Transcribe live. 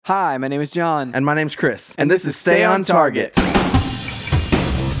Hi, my name is John. And my name's Chris. And this is Stay on Target.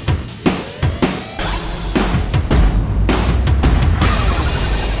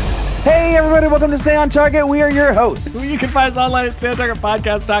 Hey, everybody, welcome to Stay on Target. We are your hosts. You can find us online at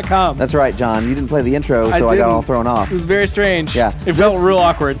StayOnTargetPodcast.com. That's right, John. You didn't play the intro, so I got didn't. all thrown off. It was very strange. Yeah. It felt real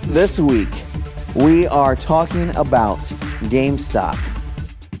awkward. This week, we are talking about GameStop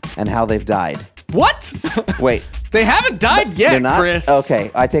and how they've died. What? Wait. They haven't died yet, They're not? Chris. Okay,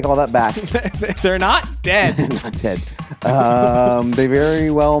 I take all that back. They're not dead. Not dead. They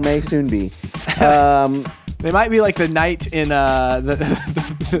very well may soon be. They might be like the knight in the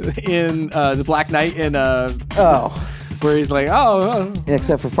Black Knight in where he's like, oh.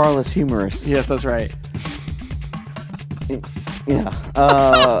 Except for far less humorous. Yes, that's right. Yeah.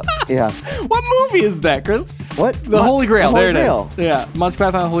 Yeah. What movie is that, Chris? What? The Holy Grail. The Holy There Grail. it is. Yeah, Monty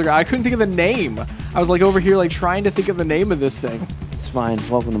Python and the Holy Grail. I couldn't think of the name. I was like over here like trying to think of the name of this thing. It's fine.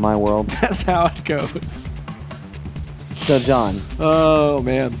 Welcome to my world. That's how it goes. So, John, Oh,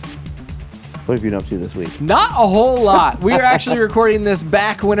 man. what have you been up to this week? Not a whole lot. We are actually recording this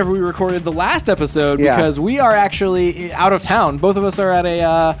back whenever we recorded the last episode Yeah. because we are actually out of town. Both of us are at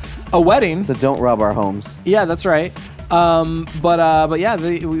a wedding. So don't rob our homes. Yeah, that's right. But yeah,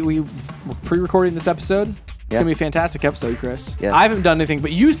 we're pre-recording this episode. It's Yeah. gonna be a fantastic episode, Chris. Yes. I haven't done anything,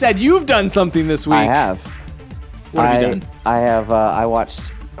 but you said you've done something this week. I have. What have you done? I have. I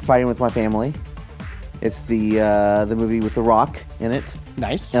watched Fighting with My Family. It's the movie with The Rock in it.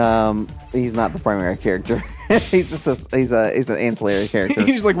 Nice. He's not the primary character. He's just he's an ancillary character.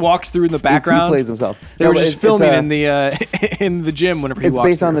 He just like walks through in the He background. plays himself. They No, were but just filming in the in the gym whenever he It's walks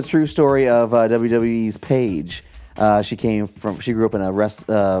based on through. the true story of WWE's Paige. She grew up in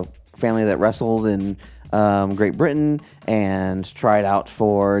a family that wrestled in Great Britain and tried out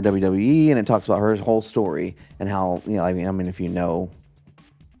for WWE, and it talks about her whole story and how, you know, I mean, if you know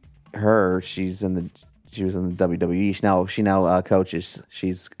her, she was in the WWE. She now coaches. She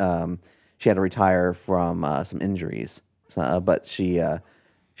had to retire from some injuries, but she's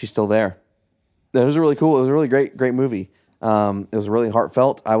still there. It was really cool. It was a really great movie. It was really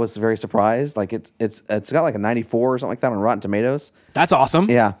heartfelt. I was very surprised. Like it's got like a 94 or something like that on Rotten Tomatoes. That's awesome.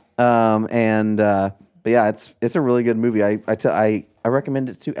 Yeah. But yeah, it's a really good movie. I recommend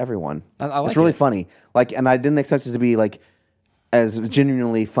it to everyone. I like it's really it. funny. Like, and I didn't expect it to be like as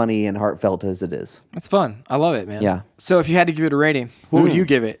genuinely funny and heartfelt as it is. That's fun. I love it, man. Yeah. So if you had to give it a rating, what would you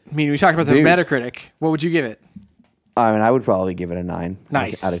give it? I mean, we talked about the Dude. Metacritic. What would you give it? I mean, I would probably give it a 9.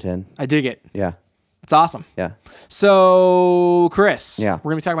 Nice. Out of 10. I dig it. Yeah. It's awesome. Yeah. So, Chris, Yeah.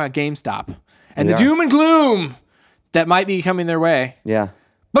 we're going to be talking about GameStop and We the are. doom and gloom that might be coming their way. Yeah.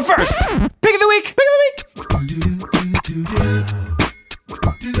 But first, pick of the week. Pick of the week.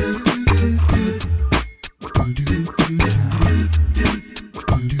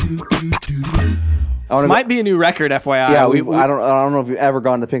 This might be a new record, FYI. Yeah, We- I don't know if you've ever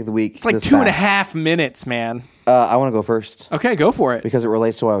gone to pick of the week. It's like this 2.5 minutes, man. I want to go first Okay, go for it. because it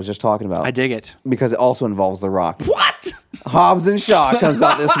relates to what I was just talking about. I dig it. Because it also involves The Rock. What? Hobbs and Shaw comes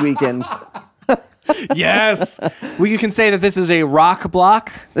out this weekend. Yes. Well, you can say that this is a rock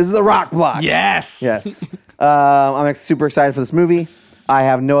block. This is The Rock block. Yes. Yes. I'm super excited for this movie. I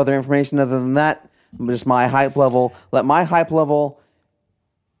have no other information other than that. Just my hype level. Let my hype level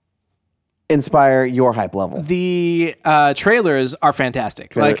inspire your hype level. The trailers are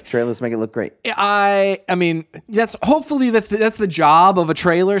fantastic. Trailers make it look great. I mean, that's the job of a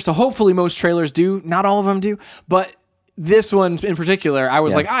trailer. So hopefully most trailers do. Not all of them do, but this one in particular, I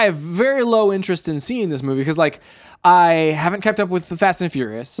was Yeah. like, I have very low interest in seeing this movie because like I haven't kept up with the Fast and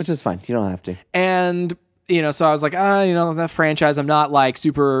Furious, Which is fine. You don't have to. and so I was like, that franchise I'm not like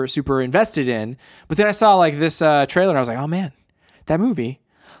super invested in. But then I saw like this trailer, and I was like, oh man, that movie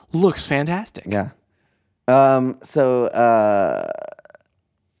looks fantastic. Yeah.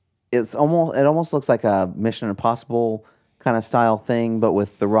 It almost looks like a Mission Impossible kind of style thing, but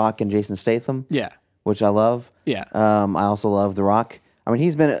with The Rock and Jason Statham, Yeah. which I love. Yeah. I also love The Rock. I mean,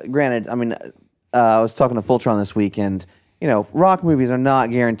 he's been granted. I mean, I was talking to Fultron this week, and Rock movies are not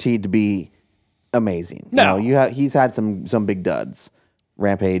guaranteed to be amazing. No. He's had some big duds.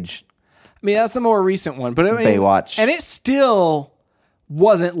 Rampage. I mean, that's the more recent one, but I mean, Baywatch. and it still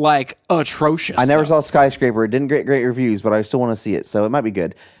wasn't like atrocious. I never saw Skyscraper. It didn't get great reviews, but I still want to see it, so it might be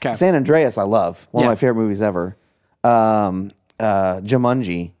good. 'Kay. San Andreas, I love. One Yeah. of my favorite movies ever.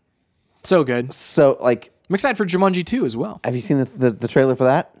 Jumanji. So good. So, like, I'm excited for Jumanji 2 as well. have you seen the trailer for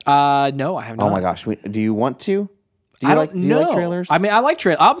that? No, I have not. Oh my gosh, do you want to? Do you I like don't do you know. like trailers? I mean, I like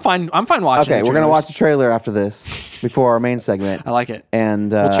trailers. I'm fine watching. Okay, we're gonna watch the trailer after this before our main segment. I like it.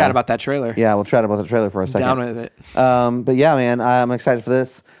 And We'll chat about that trailer. Yeah, we'll chat about the trailer for a second. Down with it. But yeah, man, I'm excited for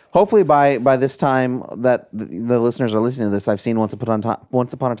this. Hopefully, by this time that the listeners are listening to this, I've seen Once Upon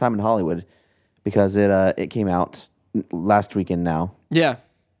a Time in Hollywood, because it came out last weekend now. Yeah.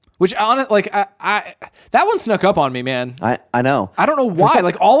 Which I that one snuck up on me, man. I know. I don't know why.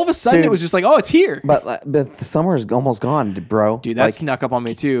 Like all of a sudden, Dude, it was just like, oh, it's here. But the summer is almost gone, bro. Dude, that like, snuck up on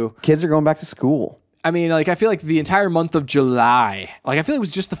me too. kids are going back to school. I mean, like I feel like the entire month of July, like I feel like it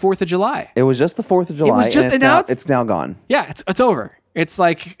was just the 4th of July. It was just the 4th of July. It was just and it's now gone. Yeah, it's over. It's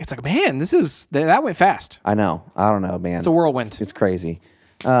like man, that went fast. I know. I don't know, man. It's a whirlwind. It's crazy.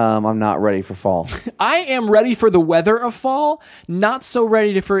 I'm not ready for fall. I am ready for the weather of fall. Not so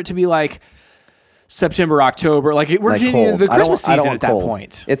ready for it to be like September, October. Like we're getting cold. into the Christmas I don't season want at that cold.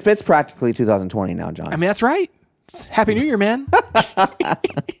 point. It's practically 2020 now, John. I mean, that's right. Happy New Year, man.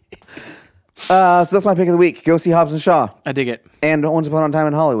 So that's my pick of the week. Go see Hobbs and Shaw, I dig it. and Once Upon a Time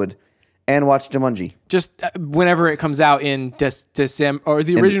in Hollywood, and watch Jumanji. Just whenever it comes out in December, or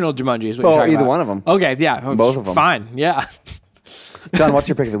the original Jumanji is what you're talking either about. one of them. Okay, yeah. Both of them. Fine, yeah. John, what's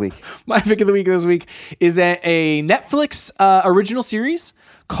your pick of the week? My pick of the week this week is a Netflix original series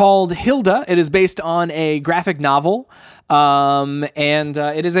called Hilda. It is based on a graphic novel, and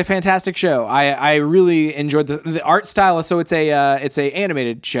it is a fantastic show. I really enjoyed the art style. So it's a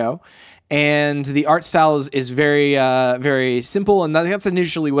animated show. And the art style is very very simple, and that's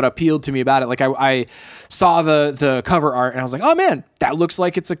initially what appealed to me about it. Like I saw the cover art, and I was like, oh man, that looks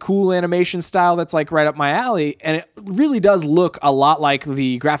like it's a cool animation style that's like right up my alley. And it really does look a lot like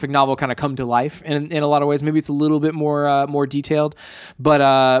the graphic novel kind of come to life in a lot of ways. Maybe it's a little bit more detailed,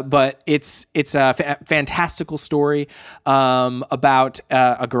 but it's a fantastical story about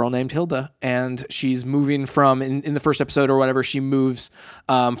a girl named Hilda, and she's moving from in the first episode or whatever, she moves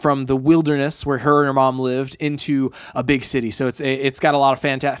from the wilderness where her and her mom lived into a big city. So it's got a lot of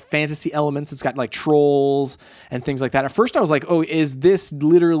fantasy elements. It's got like trolls and things like that. At first I was like, oh, is this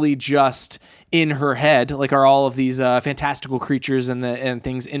literally just in her head? Like, are all of these fantastical creatures and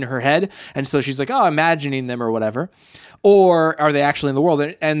things in her head? And so she's like, oh, imagining them or whatever. Or are they actually in the world?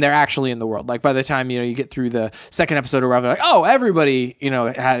 And they're actually in the world. Like by the time, you get through the second episode or whatever, like, oh, everybody,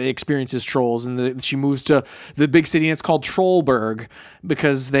 experiences trolls. And she moves to the big city, and it's called Trollberg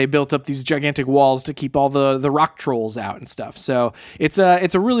because they built up these gigantic walls to keep all the rock trolls out and stuff. So it's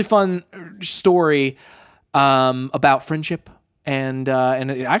a really fun story about friendship. And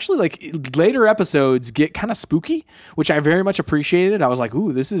it actually, like, later episodes get kind of spooky, which I very much appreciated. I was like,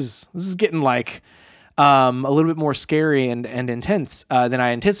 ooh, this is getting like a little bit more scary and intense than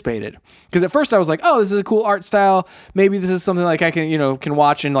I anticipated. Because at first I was like, oh, this is a cool art style. Maybe this is something like I can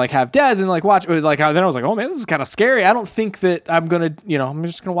watch and like have Des and like watch. Like then I was like, oh man, this is kind of scary. I don't think that I'm gonna, I'm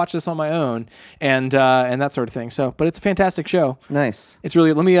just gonna watch this on my own and that sort of thing. So, but it's a fantastic show. Nice. It's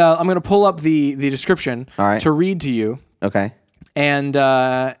really. Let me. I'm gonna pull up the description to read to you. Okay. And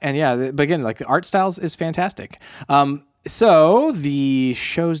yeah, but again, like the art styles is fantastic. So the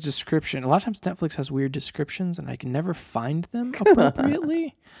show's description, a lot of times Netflix has weird descriptions and I can never find them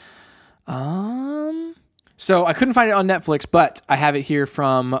appropriately. So I couldn't find it on Netflix, but I have it here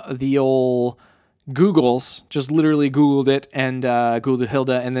from the old Googles, just literally Googled it and Googled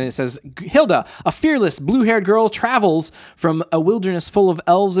Hilda. And then it says, Hilda, a fearless blue-haired girl, travels from a wilderness full of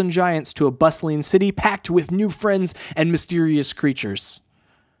elves and giants to a bustling city packed with new friends and mysterious creatures.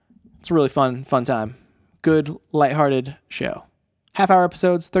 It's a really fun time. Good, lighthearted show. Half-hour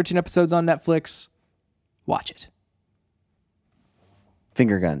episodes, 13 episodes on Netflix. Watch it.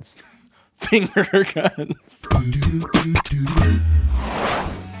 Finger guns. Finger guns.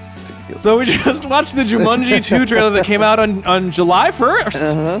 So we just watched the Jumanji 2 trailer that came out on July 1st.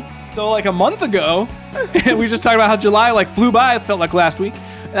 Uh-huh. So like a month ago. And we just talked about how July like flew by. It felt like last week.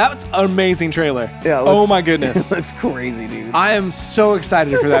 That was an amazing trailer. Yeah, oh my goodness. It looks crazy, dude. I am so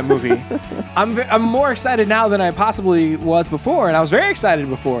excited for that movie. I'm more excited now than I possibly was before, and I was very excited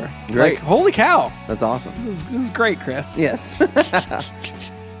before. Great. Like, holy cow. That's awesome. This is great, Chris. Yes.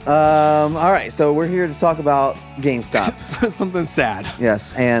 All right, so we're here to talk about GameStop. Something sad.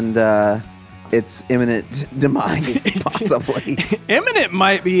 Yes, and its imminent demise, possibly. Imminent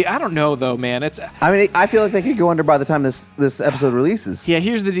might be. I don't know, though, man. I mean, I feel like they could go under by the time this episode releases. Yeah,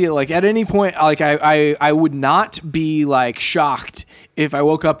 here's the deal. Like, at any point, like, I would not be, like, shocked if I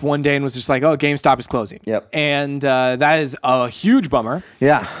woke up one day and was just like, oh, GameStop is closing. Yep. And that is a huge bummer.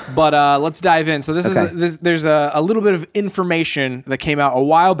 Yeah. But let's dive in. So there's a little bit of information that came out a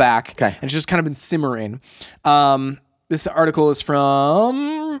while back. Okay. And it's just kind of been simmering. This article is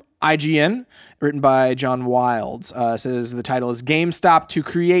from IGN, written by John Wilds, says the title is GameStop to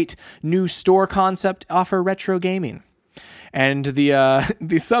create new store concept, offer retro gaming. And the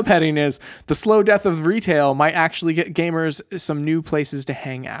subheading is the slow death of retail might actually get gamers some new places to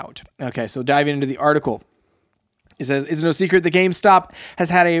hang out. Okay, so diving into the article. It says, it's no secret that GameStop has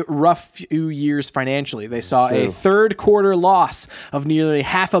had a rough few years financially. They saw a third quarter loss of nearly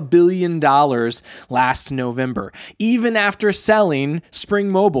 $500 million last November, even after selling Spring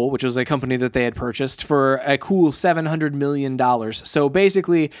Mobile, which was a company that they had purchased, for a cool $700 million. So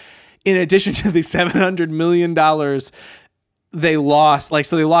basically, in addition to the $700 million, they lost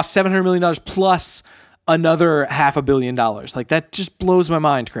 $700 million plus another $500 million. Like, that just blows my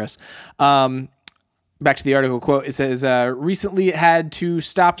mind, Chris. Back to the article quote, it says, recently it had to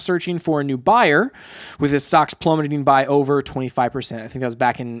stop searching for a new buyer with its stocks plummeting by over 25%. I think that was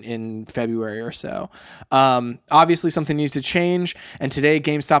back in February or so. Obviously, something needs to change. And today,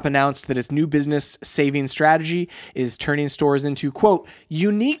 GameStop announced that its new business saving strategy is turning stores into, quote,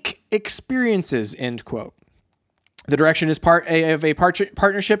 unique experiences, end quote. The direction is part of a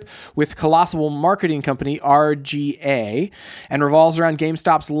partnership with colossal marketing company RGA and revolves around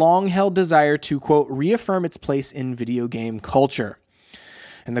GameStop's long-held desire to, quote, reaffirm its place in video game culture.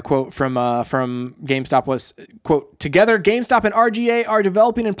 And the quote from GameStop was, quote, together, GameStop and RGA are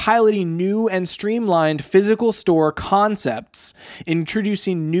developing and piloting new and streamlined physical store concepts,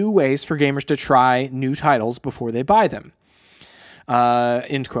 introducing new ways for gamers to try new titles before they buy them.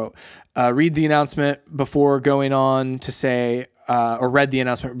 End quote. Read the announcement before going on to say, read the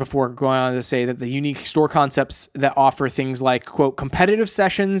announcement before going on to say that the unique store concepts that offer things like, quote, competitive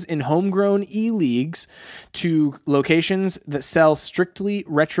sessions in homegrown e-leagues to locations that sell strictly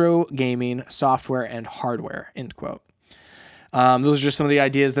retro gaming software and hardware, end quote. Those are just some of the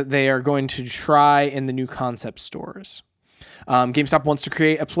ideas that they are going to try in the new concept stores. GameStop wants to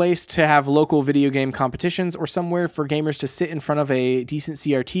create a place to have local video game competitions or somewhere for gamers to sit in front of a decent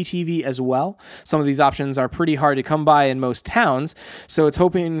CRT TV as well. Some of these options are pretty hard to come by in most towns, so it's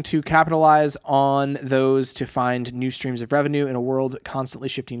hoping to capitalize on those to find new streams of revenue in a world constantly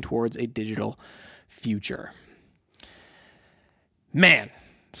shifting towards a digital future. Man.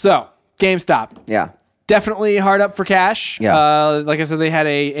 So, GameStop. Yeah. Definitely hard up for cash. Yeah. Like I said, they had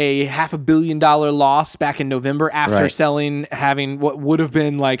a $500 million loss back in November after having what would have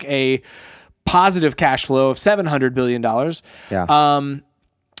been like a positive cash flow of $700 billion. Yeah.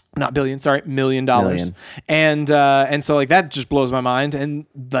 Not billion, sorry, $1 million. And so like that just blows my mind. And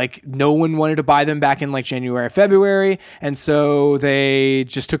like no one wanted to buy them back in like January, February. And so they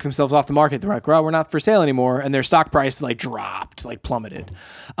just took themselves off the market. They're like, well, we're not for sale anymore. And their stock price like dropped, like plummeted.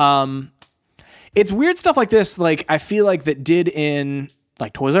 It's weird stuff like this, like, I feel like that did in,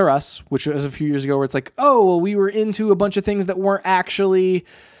 like, Toys R Us, which was a few years ago, where it's like, oh, well, we were into a bunch of things that weren't actually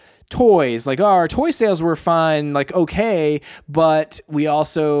toys. Like, oh, our toy sales were fine, like, okay, but we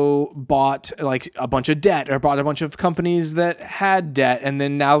also bought, like, a bunch of debt, or bought a bunch of companies that had debt, and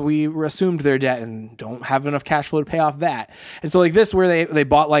then now we assumed their debt and don't have enough cash flow to pay off that. And so, like, this, where they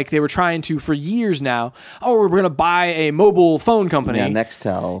bought, like, they were trying to, for years now, oh, we're going to buy a mobile phone company. Yeah,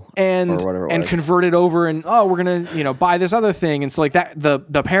 Nextel, and, or whatever it was. And convert it over, and, oh, we're going to, buy this other thing. And so, like, that, the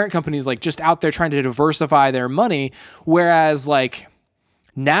parent company is, like, just out there trying to diversify their money, whereas, like,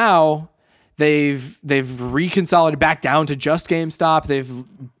 now they've reconsolidated back down to just GameStop.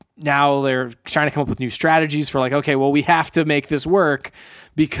 They're trying to come up with new strategies for like, okay, well, we have to make this work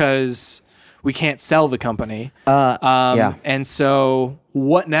because we can't sell the company. Yeah. And so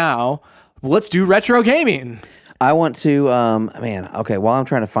what now? Well, let's do retro gaming. I want to, okay, while I'm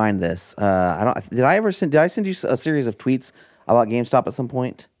trying to find this, did I send you a series of tweets about GameStop at some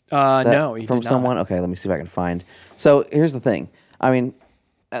point? No, you from did not. someone? Okay, let me see if I can find. So here's the thing. I mean,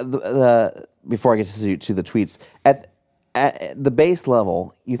 before I get to the tweets, at the base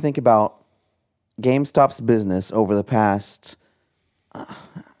level, you think about GameStop's business over the past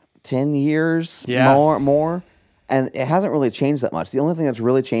 10 years, more, and it hasn't really changed that much. The only thing that's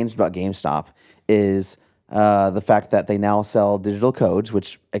really changed about GameStop is the fact that they now sell digital codes,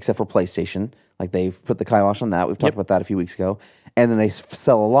 which, except for PlayStation, like they've put the kibosh on that. We've talked about that a few weeks ago. And then they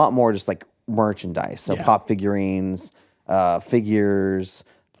sell a lot more just like merchandise. So pop figurines, figures,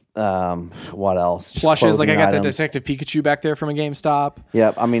 what else? Just plushes, like I got items. the Detective Pikachu back there from a GameStop.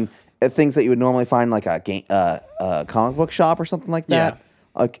 Yeah, I mean, things that you would normally find like a comic book shop or something like that. Yeah.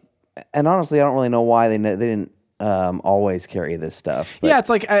 Like, and honestly, I don't really know why they didn't always carry this stuff. But. Yeah, it's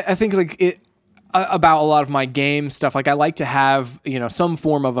like I think like it about a lot of my game stuff. Like I like to have some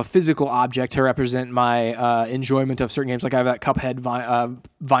form of a physical object to represent my enjoyment of certain games. Like I have that Cuphead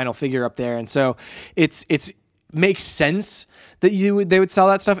vinyl figure up there, and so it's makes sense that they would sell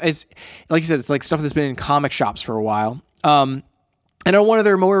that stuff. It's like you said, it's like stuff that's been in comic shops for a while. And on one of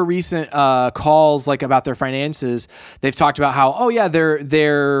their more recent calls, like about their finances, they've talked about how, oh yeah,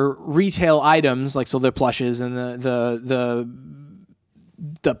 their retail items, like so their plushes and the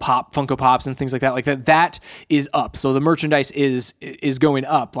Funko Pops and things like that is up. So the merchandise is going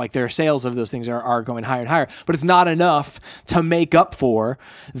up. Like their sales of those things are going higher and higher, but it's not enough to make up for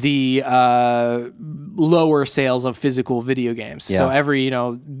the lower sales of physical video games. Yeah. So whenever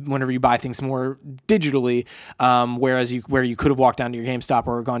you buy things more digitally, whereas where you could have walked down to your GameStop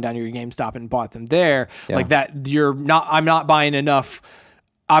or gone down to your GameStop and bought them there, like that, I'm not buying enough.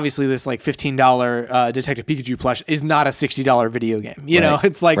 Obviously, this like $15 Detective Pikachu plush is not a $60 video game. You know,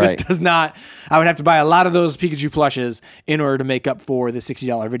 it's like this does not. I would have to buy a lot of those Pikachu plushes in order to make up for the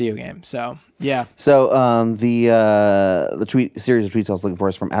 $60 video game. So yeah. So the series of tweets I was looking for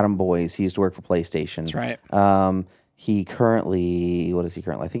is from Adam Boyes. He used to work for PlayStation. That's right. He currently, what is he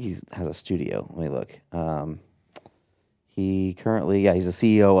currently? I think he has a studio. Let me look. He's the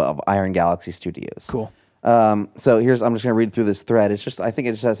CEO of Iron Galaxy Studios. Cool. So I'm just going to read through this thread. I think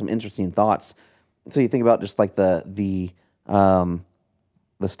it just has some interesting thoughts. So you think about just like the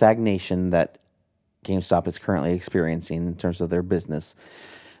stagnation that GameStop is currently experiencing in terms of their business.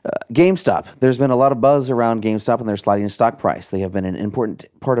 GameStop, there's been a lot of buzz around GameStop and their sliding stock price. They have been an important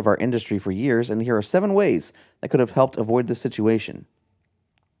part of our industry for years, and here are 7 ways that could have helped avoid this situation.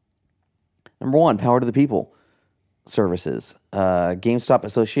 Number 1, power to the people. Services. GameStop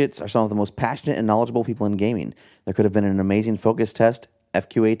associates are some of the most passionate and knowledgeable people in gaming. There could have been an amazing focus test,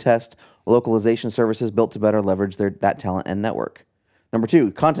 FQA test, localization services built to better leverage that talent and network. Number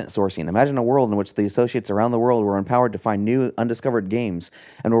 2, content sourcing. Imagine a world in which the associates around the world were empowered to find new, undiscovered games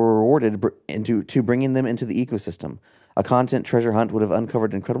and were rewarded to bringing them into the ecosystem. A content treasure hunt would have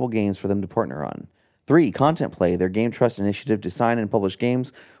uncovered incredible games for them to partner on. 3, content play. Their Game Trust initiative to sign and publish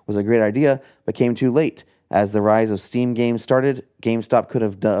games was a great idea, but came too late. As the rise of Steam games started, GameStop could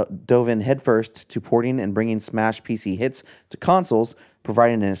have dove in headfirst to porting and bringing Smash PC hits to consoles,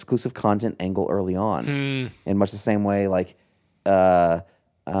 providing an exclusive content angle early on. In much the same way, like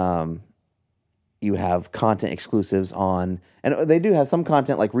you have content exclusives on, and they do have some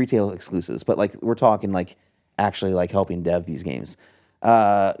content like retail exclusives, but like we're talking like actually like helping dev these games.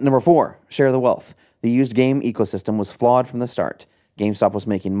 Number 4, share the wealth. The used game ecosystem was flawed from the start. GameStop was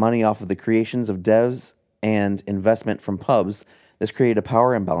making money off of the creations of devs and investment from pubs. This created a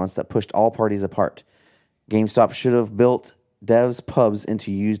power imbalance that pushed all parties apart. GameStop should have built devs' pubs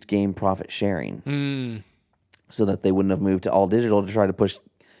into used game profit sharing so that they wouldn't have moved to all digital to try to push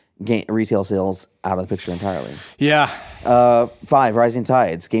retail sales out of the picture entirely. Yeah. 5, rising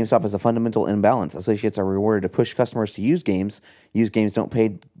tides. GameStop has a fundamental imbalance. Associates are rewarded to push customers to use games. Used games don't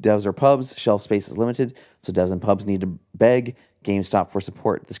pay devs or pubs. Shelf space is limited, so devs and pubs need to beg GameStop for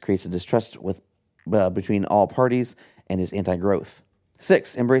support. This creates a distrust between all parties and is anti-growth.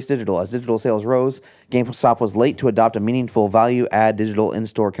 6, embrace digital. As digital sales rose, GameStop was late to adopt a meaningful value-add digital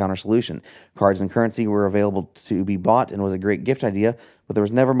in-store counter solution. Cards and currency were available to be bought and was a great gift idea, but there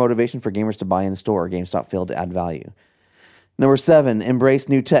was never motivation for gamers to buy in-store. GameStop failed to add value. Number 7, embrace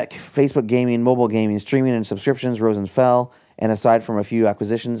new tech. Facebook gaming, mobile gaming, streaming, and subscriptions rose and fell, and aside from a few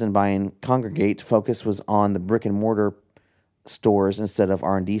acquisitions and buying Kongregate, focus was on the brick-and-mortar stores instead of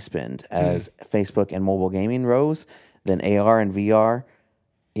R&D spend. As Facebook and mobile gaming rose, then AR and VR,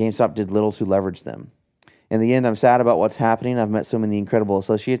 GameStop did little to leverage them. In the end, I'm sad about what's happening. I've met so many incredible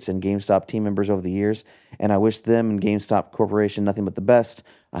associates and GameStop team members over the years, and I wish them and GameStop Corporation nothing but the best.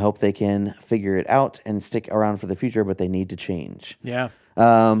 I hope they can figure it out and stick around for the future, but they need to change. Yeah.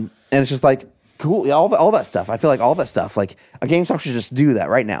 And it's just like, cool, all that stuff. I feel like all that stuff, like a GameStop should just do that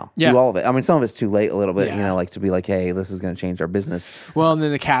right now. Yeah. Do all of it. I mean, some of it's too late a little bit, Yeah. like to be like, hey, this is going to change our business. Well, and then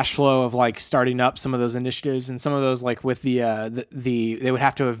the cash flow of like starting up some of those initiatives and some of those like with the they would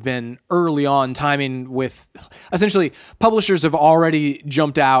have to have been early on timing with essentially publishers have already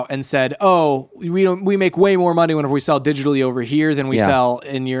jumped out and said, oh, we make way more money whenever we sell digitally over here than we sell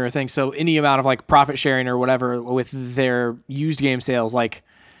in your thing. So any amount of like profit sharing or whatever with their used game sales, like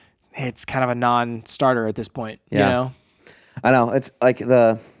it's kind of a non-starter at this point, you know? I know. It's like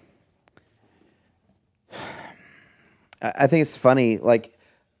I think it's funny. Like,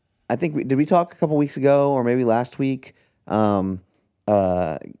 I think did we talk a couple weeks ago or maybe last week? Gary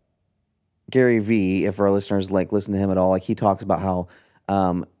Vee, if our listeners like listen to him at all, like he talks about how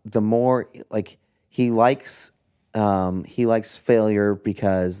the more like he likes failure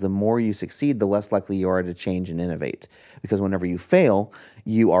because the more you succeed, the less likely you are to change and innovate. Because whenever you fail,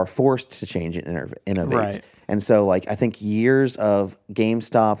 you are forced to change and innovate. Right. And so, like, I think years of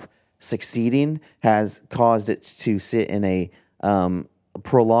GameStop succeeding has caused it to sit in a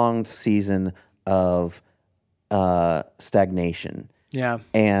prolonged season of stagnation. Yeah.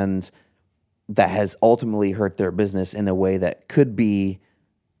 And that has ultimately hurt their business in a way that could be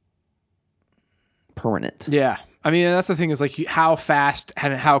permanent. Yeah. I mean, that's the thing is like how fast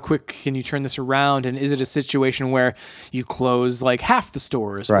and how quick can you turn this around? And is it a situation where you close like half the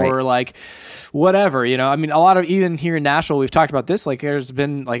stores or like whatever, you know? I mean, a lot of, even here in Nashville, we've talked about this. Like there's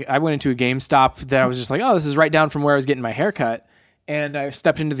been like, I went into a GameStop that I was just like, oh, this is right down from where I was getting my haircut. And I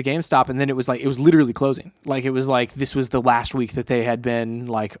stepped into the GameStop and then it was literally closing. Like it was like, this was the last week that they had been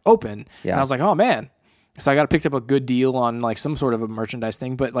like open. Yeah. And I was like, oh man. So I picked up a good deal on like some sort of a merchandise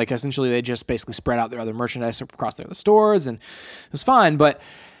thing, but like essentially they just basically spread out their other merchandise across their other stores and it was fine. But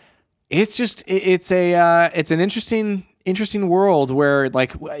it's just, it's an interesting world where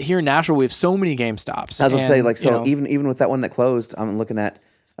like here in Nashville, we have so many GameStops. I was going to say like, so even with that one that closed, I'm looking at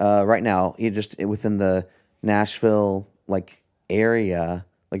right now, you just within the Nashville like area,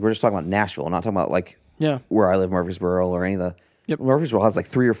 like we're just talking about Nashville, not talking about like where I live, Murfreesboro or any of the, Murfreesboro has like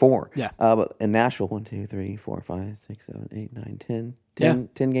 3 or 4. Yeah. But in Nashville, 1, 2, 3, 4, 5, 6, 7, 8, 9, 10.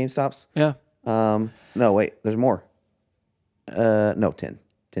 10 GameStops. Yeah. No, wait, there's more. No, 10.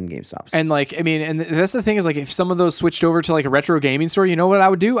 10 GameStops. And like, I mean, and that's the thing is like, if some of those switched over to like a retro gaming store, you know what I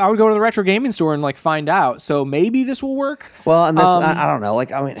would do? I would go to the retro gaming store and like find out. So maybe this will work. Well, and this, I don't know.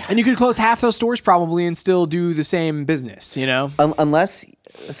 Like, I mean, and you could close half those stores probably and still do the same business, you know? Unless,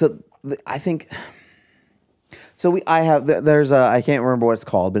 I think. So there's I can't remember what it's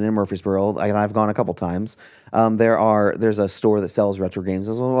called, but in Murfreesboro, I've gone a couple times. There's a store that sells retro games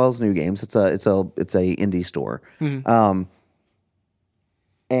as well as new games. It's a indie store. Mm-hmm.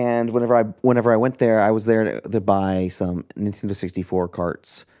 And whenever I went there, I was there to buy some Nintendo 64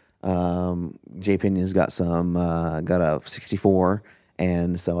 carts. Jay Pinion's got a 64,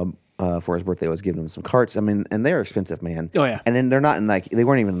 and so for his birthday, I was giving him some carts. I mean, and they're expensive, man. Oh yeah, and then they're not they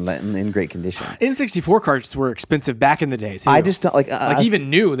weren't even in great condition. N64 carts were expensive back in the day too. I just don't like even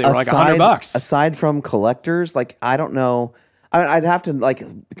new they were like $100. Aside from collectors, like I don't know. I'd have to like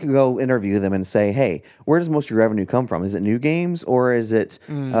go interview them and say, hey, where does most of your revenue come from? Is it new games or is it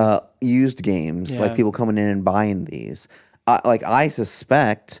used games? Like people coming in and buying these. I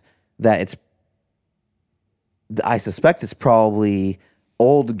suspect it's probably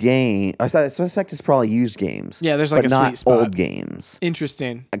old game. I suspect it's probably used games. Yeah, there's like but a not sweet spot. Old games.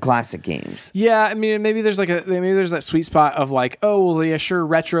 Interesting. Classic games. Yeah, I mean, maybe there's that sweet spot of like, oh, well, yeah, sure,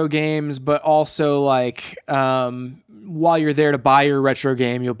 retro games, but also like, while you're there to buy your retro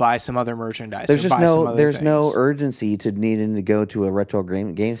game, you'll buy some other merchandise. There's just no urgency to needing to go to a retro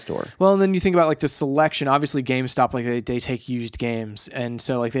game store. Well, and then you think about like the selection. Obviously, GameStop, like they take used games, and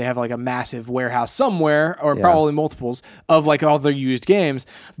so like they have like a massive warehouse somewhere, or probably multiples of like all their used games,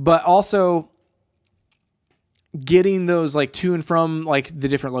 but also getting those like to and from like the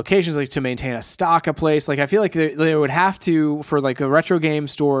different locations, like to maintain a stock a place. Like I feel like they would have to, for like a retro game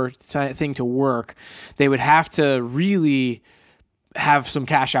store thing to work, they would have to really have some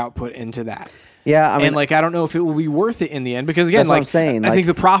cash output into that. Yeah, I mean, and like I don't know if it will be worth it in the end, because again, that's like what I'm saying. I think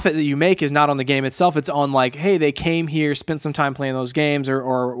the profit that you make is not on the game itself; it's on like, hey, they came here, spent some time playing those games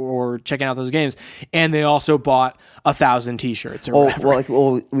or checking out those games, and they also bought 1,000 T-shirts or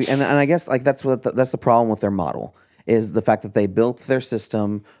whatever. And I guess like that's the problem with their model is the fact that they built their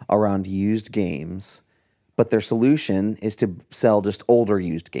system around used games, but their solution is to sell just older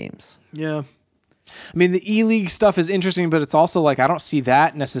used games. Yeah. I mean, the E-League stuff is interesting, but it's also like I don't see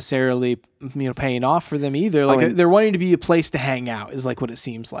that necessarily, paying off for them either. Like they're wanting to be a place to hang out is like what it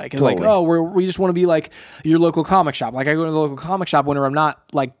seems like. It's totally. Like, oh, we just want to be like your local comic shop. Like I go to the local comic shop whenever I'm not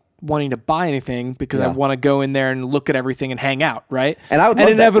like wanting to buy anything because I want to go in there and look at everything and hang out, right? And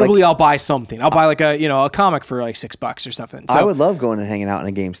inevitably I'll buy something. I'll buy like a comic for like $6 or something. So, I would love going and hanging out in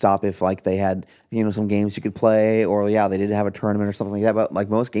a GameStop if like they had some games you could play, or they did have a tournament or something like that. But like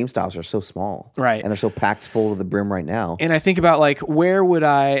most GameStops are so small, right? And they're so packed full to the brim right now. And I think about like where would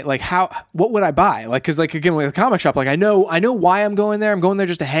I what would I buy? Like because like again with a comic shop, like I know why I'm going there. I'm going there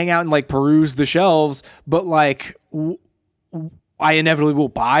just to hang out and like peruse the shelves, but like. I inevitably will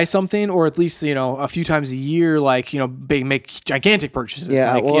buy something, or at least a few times a year, like make gigantic purchases.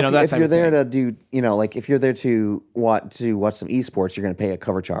 Yeah, like, well, if you're there to do, like if you're there to watch some esports, you're going to pay a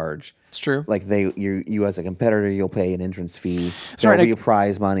cover charge. It's true. Like you as a competitor, you'll pay an entrance fee. That's There'll right. be a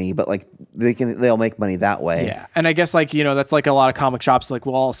prize money, but like they'll make money that way. Yeah, and I guess like that's like a lot of comic shops like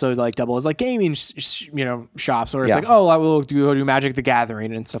will also like double as like gaming shops, or it's like I will do Magic the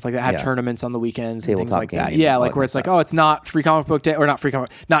Gathering and stuff like that. Have tournaments on the weekends and things like that. Yeah, like where it's like it's not free comic book day or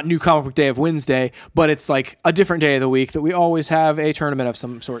not new comic book day of Wednesday, but it's like a different day of the week that we always have a tournament of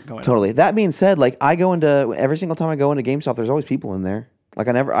some sort going on. Totally. That being said, like I go into every single time I go into GameStop, there's always people in there. Like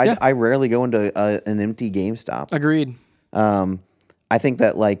I rarely go into an empty GameStop. Agreed. I think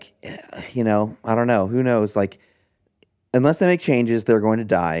that like, I don't know. Who knows? Like, unless they make changes, they're going to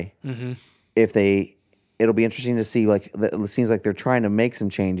die. Mm-hmm. It'll be interesting to see. Like, it seems like they're trying to make some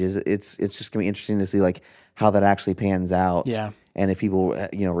changes. It's just gonna be interesting to see like how that actually pans out. Yeah. And if people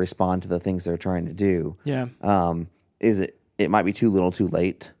respond to the things they're trying to do. Yeah. It might be too little, too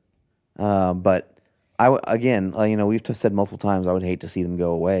late. But we've said multiple times, I would hate to see them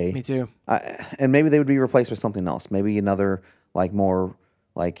go away. Me too. And maybe they would be replaced with something else. Maybe another. Like more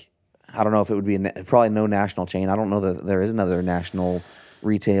like I don't know if it would be probably no national chain. I don't know that there is another national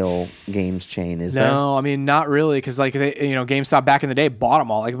retail games chain. Is there? No, I mean not really, because like they, GameStop back in the day bought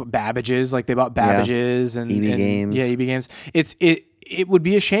them all. Like Babbage's, like they bought Babbage's and EB Games. Yeah, EB Games. It would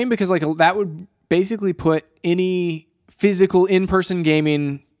be a shame because like that would basically put any physical in-person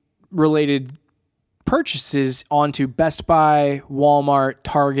gaming related purchases onto Best Buy, Walmart,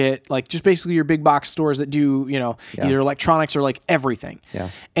 Target, like just basically your big box stores that do, either electronics or like everything. Yeah.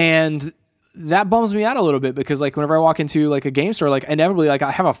 And that bums me out a little bit because like whenever I walk into like a game store, like inevitably like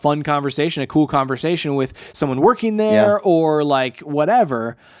I have a fun conversation, a cool conversation with someone working there or like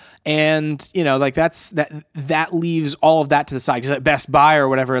whatever. And like that leaves all of that to the side because at Best Buy or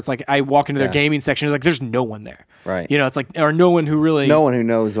whatever, it's like I walk into their gaming section, it's like there's no one there, right? It's like or no one who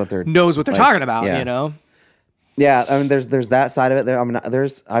knows what they're talking about, Yeah, I mean, there's that side of it. There, I mean,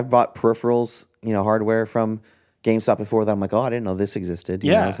 I've bought peripherals, hardware from GameStop before that. I'm like, I didn't know this existed.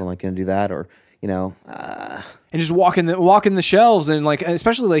 You know, so I'm like going to do that, or and just walk in the shelves and like,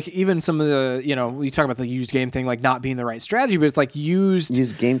 especially like even some of the, we talk about the used game thing, like not being the right strategy, but it's like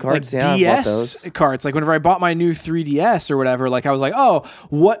used game cards. Like yeah, DS I bought those cards. Like whenever I bought my new 3DS or whatever, like I was like, oh,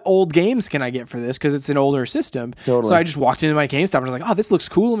 what old games can I get for this? Cause it's an older system. Totally. So I just walked into my GameStop and I was like, oh, this looks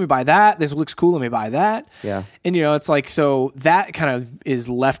cool. Let me buy that. This looks cool. Let me buy that. Yeah. And it's like, so that kind of is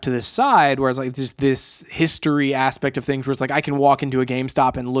left to the side where it's like just this history aspect of things where it's like, I can walk into a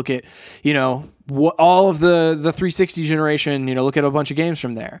GameStop and look at, what all of the 360 generation, look at a bunch of games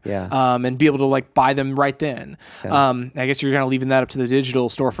from there, and be able to like buy them right then. I guess you're kind of leaving that up to the digital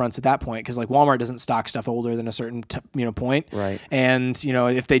storefronts at that point because like Walmart doesn't stock stuff older than a certain point, right? And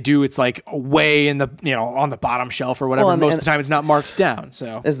if they do, it's like way in the on the bottom shelf or whatever. Well, most of the time, it's not marked down.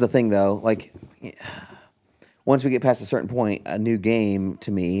 So this is the thing, though. Like once we get past a certain point, a new game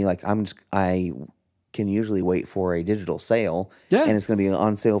to me, like I can usually wait for a digital sale, and it's going to be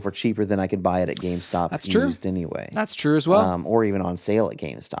on sale for cheaper than I could buy it at GameStop. That's used true. Anyway. That's true as well. Or even on sale at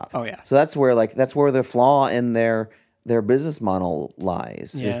GameStop. Oh yeah. So that's where the flaw in their business model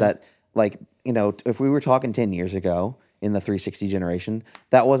lies. Is that like if we were talking 10 years ago in the 360 generation,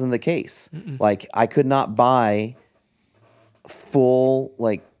 that wasn't the case. Mm-mm. Like I could not buy full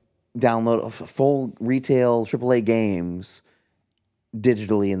full retail AAA games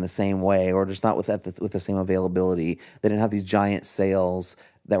digitally in the same way, or just not with the same availability. They didn't have these giant sales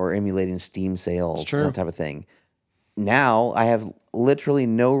that were emulating Steam sales and that type of thing. Now I have literally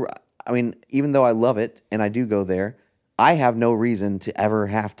even though I love it and I do go there, I have no reason to ever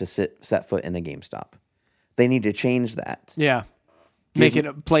have to set foot in a GameStop. They need to change that. Yeah. Make it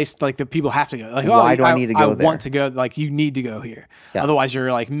a place like that people have to go. Like, why do I need to go there? I want to go. Like, you need to go here. Yeah. Otherwise,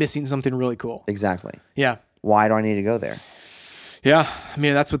 you're like missing something really cool. Exactly. Yeah. Why do I need to go there? Yeah, I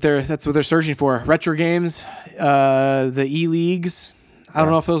mean that's what they're searching for. Retro games, the e-leagues. I don't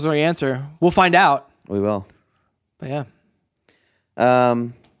know if those are the answer. We'll find out. We will. But yeah.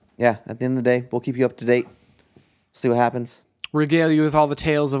 At the end of the day, we'll keep you up to date. See what happens. Regale you with all the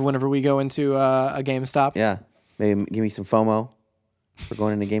tales of whenever we go into a GameStop. Yeah. Maybe give me some FOMO for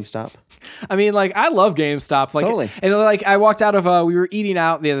going into GameStop. I mean, like, I love GameStop. Like, totally. And like, I walked out of we were eating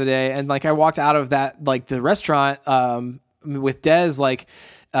out the other day, and like, I walked out of that like the restaurant with Des, like,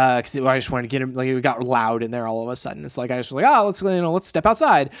 because I just wanted to get him, like, it got loud in there all of a sudden. It's like I just was like, let's step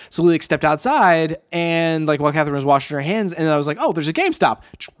outside. So we like stepped outside, and like while Catherine was washing her hands, and I was like, oh, there's a GameStop.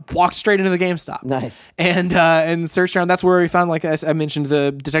 Just walked straight into the GameStop. Nice. And searched around. That's where we found, like I mentioned,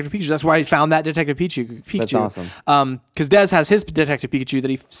 the Detective Pikachu. That's where I found that Detective Pikachu. That's awesome. Because Des has his Detective Pikachu that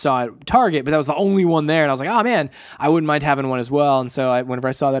he saw at Target, but that was the only one there, and I was like, oh man, I wouldn't mind having one as well. And so whenever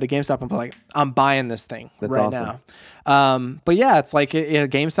I saw that at GameStop, I'm like, I'm buying this thing now. But yeah, it's like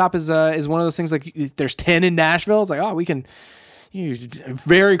GameStop is one of those things, like there's 10 in Nashville. It's like, oh, we can,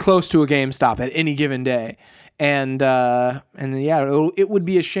 very close to a GameStop at any given day. And yeah, it would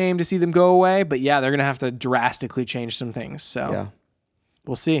be a shame to see them go away, but yeah, they're going to have to drastically change some things. So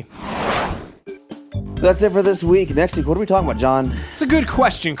we'll see. That's it for this week. Next week, what are we talking about, John? It's a good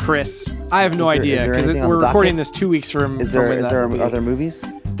question, Chris. I have no idea because we're recording this 2 weeks from. Are there movies?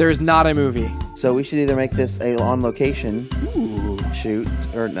 There is not a movie. So we should either make this a on location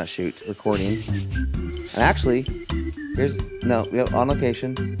recording. And actually, on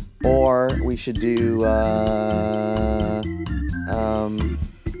location, or we should do what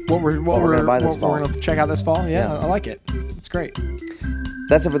we're gonna buy this fall. We're gonna check out this fall. Yeah, I like it. It's great.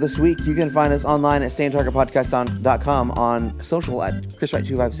 That's it for this week. You can find us online at StayOnTargetPodcast.com, on social at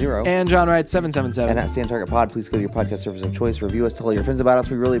ChrisWright250 and JohnWright777. And at Stay on Target Pod. Please go to your podcast service of choice, review us, tell all your friends about us.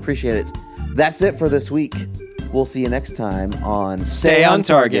 We really appreciate it. That's it for this week. We'll see you next time on Stay on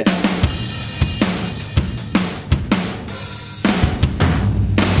Target.